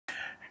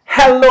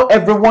Hello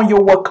everyone,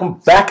 you're welcome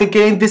back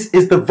again. This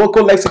is the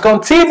Vocal Lexicon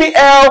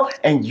TVL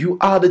and you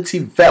are the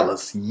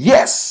TVLers.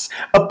 Yes,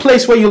 a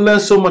place where you learn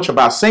so much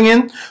about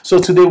singing. So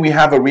today we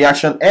have a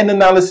reaction and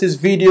analysis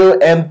video,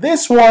 and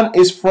this one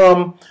is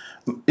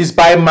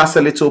by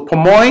Marcelito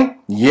Pomoy.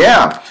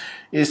 Yeah,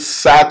 it's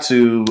sad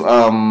to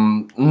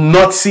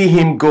not see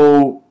him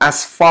go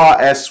as far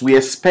as we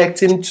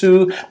expect him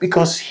to,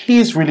 because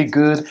he's really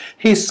good.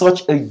 He's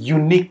such a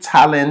unique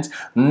talent,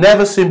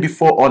 never seen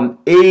before on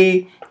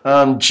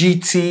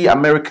GT,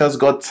 America's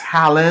Got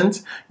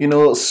Talent. You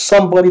know,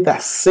 somebody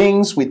that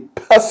sings with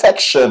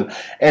perfection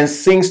and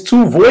sings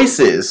two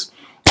voices.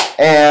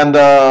 And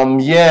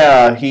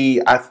yeah,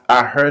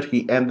 I heard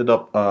he ended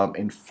up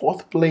in the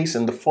fourth place,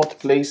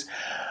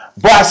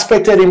 but I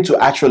expected him to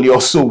actually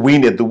also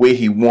win it the way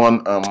he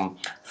won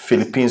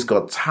Philippines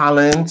Got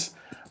Talent.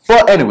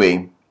 But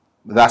anyway,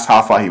 that's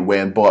how far he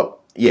went. But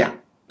yeah,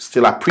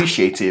 still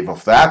appreciative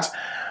of that.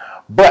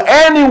 But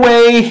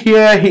anyway,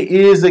 here he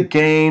is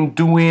again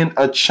doing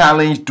a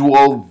challenge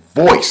dual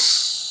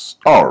voice.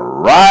 All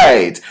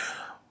right.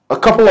 A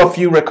couple of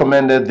you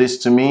recommended this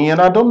to me,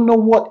 and I don't know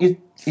what it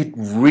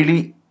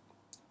really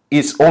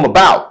is all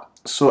about.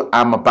 So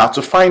I'm about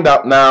to find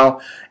out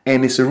now,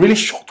 and it's a really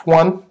short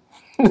one.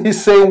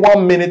 He's saying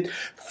 1 minute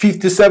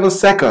 57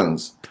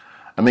 seconds.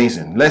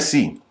 Amazing. Let's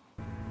see.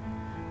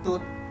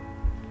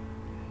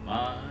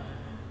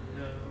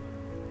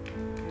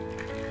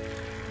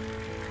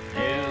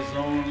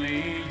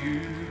 Only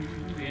you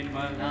in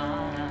my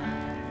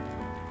life,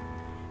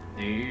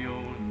 the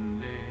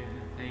only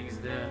things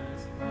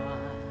that's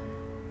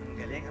mine.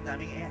 Galing, ang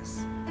daming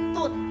S.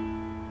 Tut!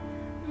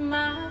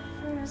 My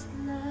first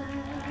love.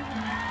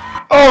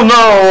 Oh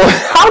no!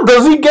 How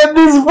does he get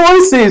these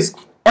voices?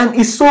 And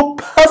it's so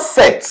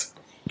perfect.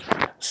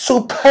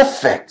 So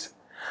perfect.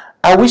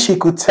 I wish he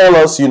could tell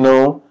us, you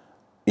know,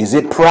 is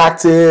it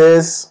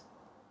practice?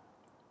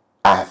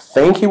 I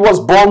think he was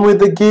born with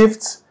the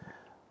gift.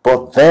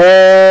 But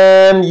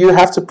then you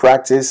have to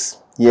practice.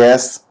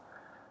 Yes,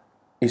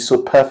 it's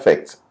so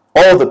perfect.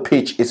 All the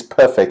pitch is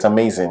perfect.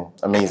 Amazing,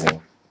 amazing.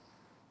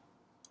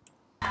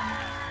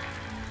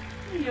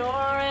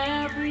 Your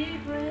every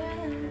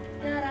breath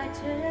that I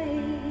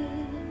take,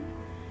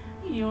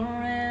 your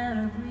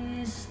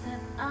every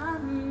step I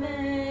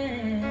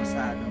make,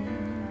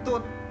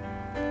 Tut.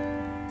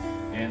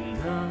 And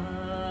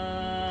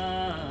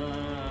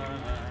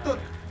Tut.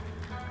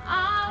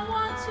 I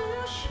want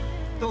to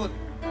share. Tut.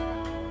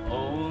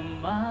 Oh,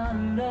 my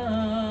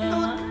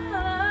love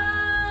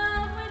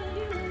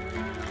with you.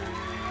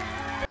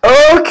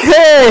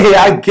 Okay,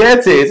 I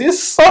get it.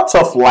 It's sort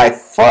of like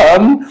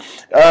fun.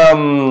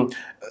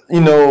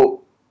 You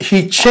know,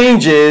 he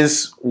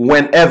changes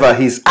whenever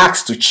he's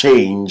asked to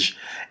change.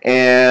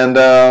 And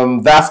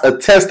that's a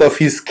test of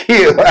his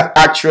skill,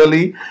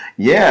 actually.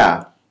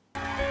 Yeah.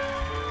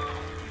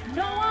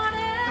 No one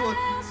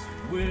else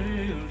will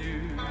do.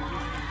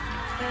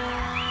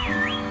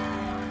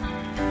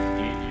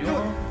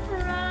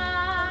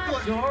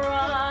 Your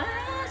eyes,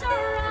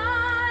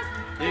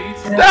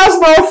 that's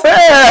not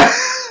fair.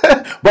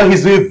 But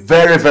he's doing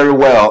very, very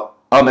well,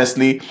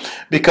 honestly,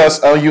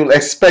 because you'll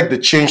expect the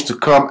change to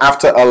come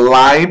after a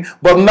line,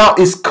 but now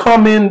it's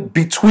coming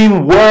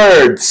between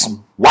words.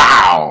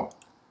 Wow.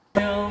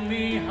 Tell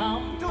me how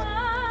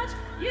much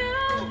you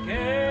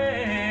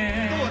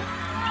care.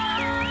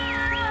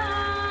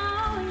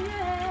 Oh,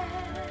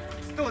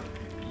 yeah.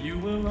 You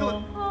will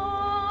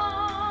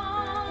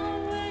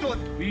always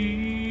be.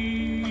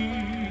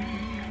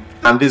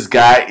 And this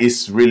guy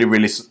is really,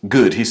 really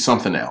good. He's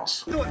something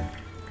else.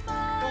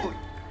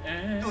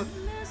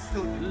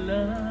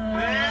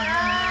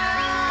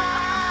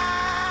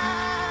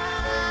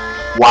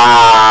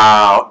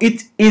 Wow.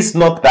 It is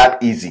not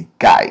that easy,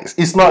 guys.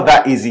 It's not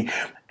that easy.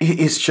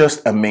 It's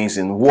just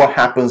amazing what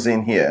happens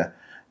in here.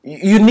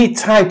 You need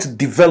time to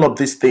develop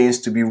these things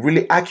to be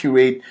really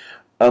accurate.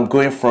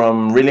 Going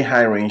from really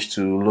high range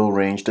to low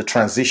range, the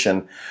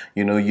transition,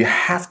 you know, you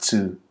have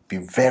to be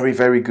very,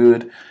 very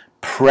good.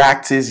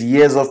 Practice,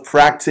 years of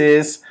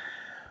practice.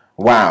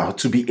 Wow,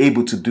 to be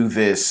able to do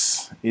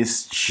this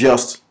is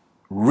just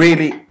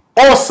really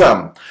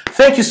awesome.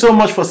 Thank you so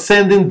much for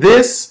sending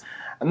this.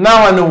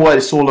 Now I know what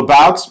it's all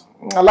about.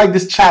 I like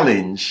this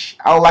challenge.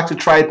 I would like to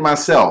try it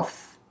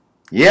myself.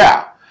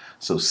 Yeah.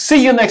 So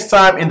see you next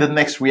time in the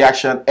next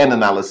reaction and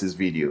analysis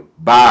video.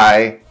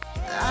 Bye.